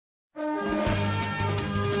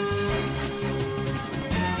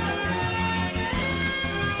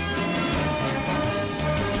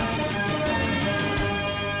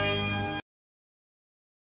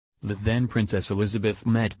The then Princess Elizabeth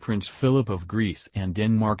met Prince Philip of Greece and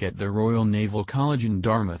Denmark at the Royal Naval College in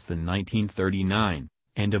Dartmouth in 1939,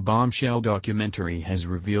 and a bombshell documentary has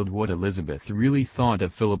revealed what Elizabeth really thought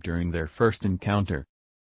of Philip during their first encounter.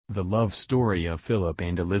 The love story of Philip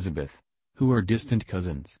and Elizabeth, who are distant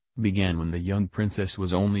cousins, began when the young princess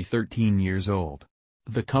was only 13 years old.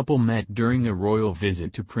 The couple met during a royal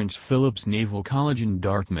visit to Prince Philip's Naval College in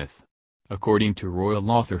Dartmouth. According to royal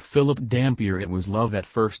author Philip Dampier, it was love at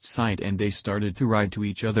first sight and they started to write to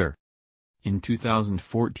each other. In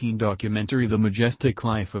 2014 documentary The Majestic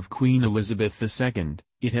Life of Queen Elizabeth II,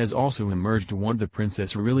 it has also emerged what the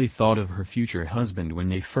princess really thought of her future husband when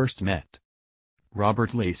they first met.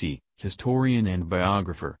 Robert Lacey, historian and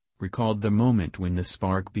biographer, recalled the moment when the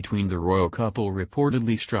spark between the royal couple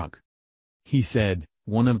reportedly struck. He said,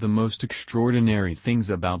 "One of the most extraordinary things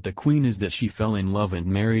about the Queen is that she fell in love and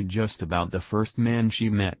married just about the first man she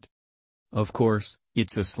met. Of course,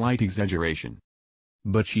 it's a slight exaggeration.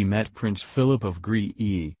 But she met Prince Philip of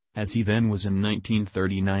Greece, as he then was in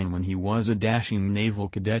 1939 when he was a dashing naval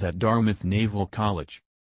cadet at Dartmouth Naval College.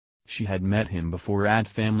 She had met him before at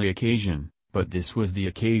family occasion, but this was the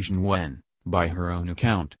occasion when, by her own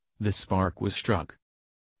account, the spark was struck."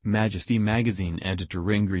 Majesty magazine editor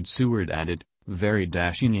Ingrid Seward added, "Very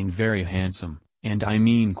dashing and very handsome, and I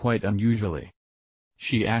mean quite unusually.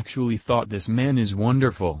 She actually thought this man is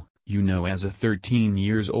wonderful, you know, as a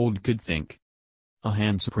 13-year-old could think. A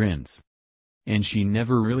handsome prince. And she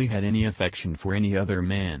never really had any affection for any other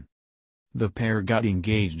man." The pair got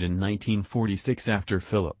engaged in 1946 after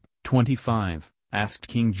Philip, 25, asked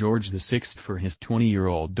King George VI for his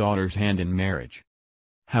 20-year-old daughter's hand in marriage.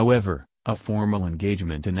 However, a formal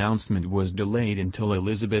engagement announcement was delayed until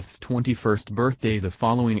Elizabeth's 21st birthday the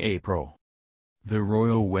following April. The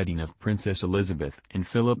royal wedding of Princess Elizabeth and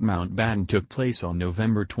Philip Mountbatten took place on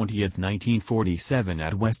November 20, 1947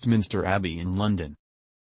 at Westminster Abbey in London.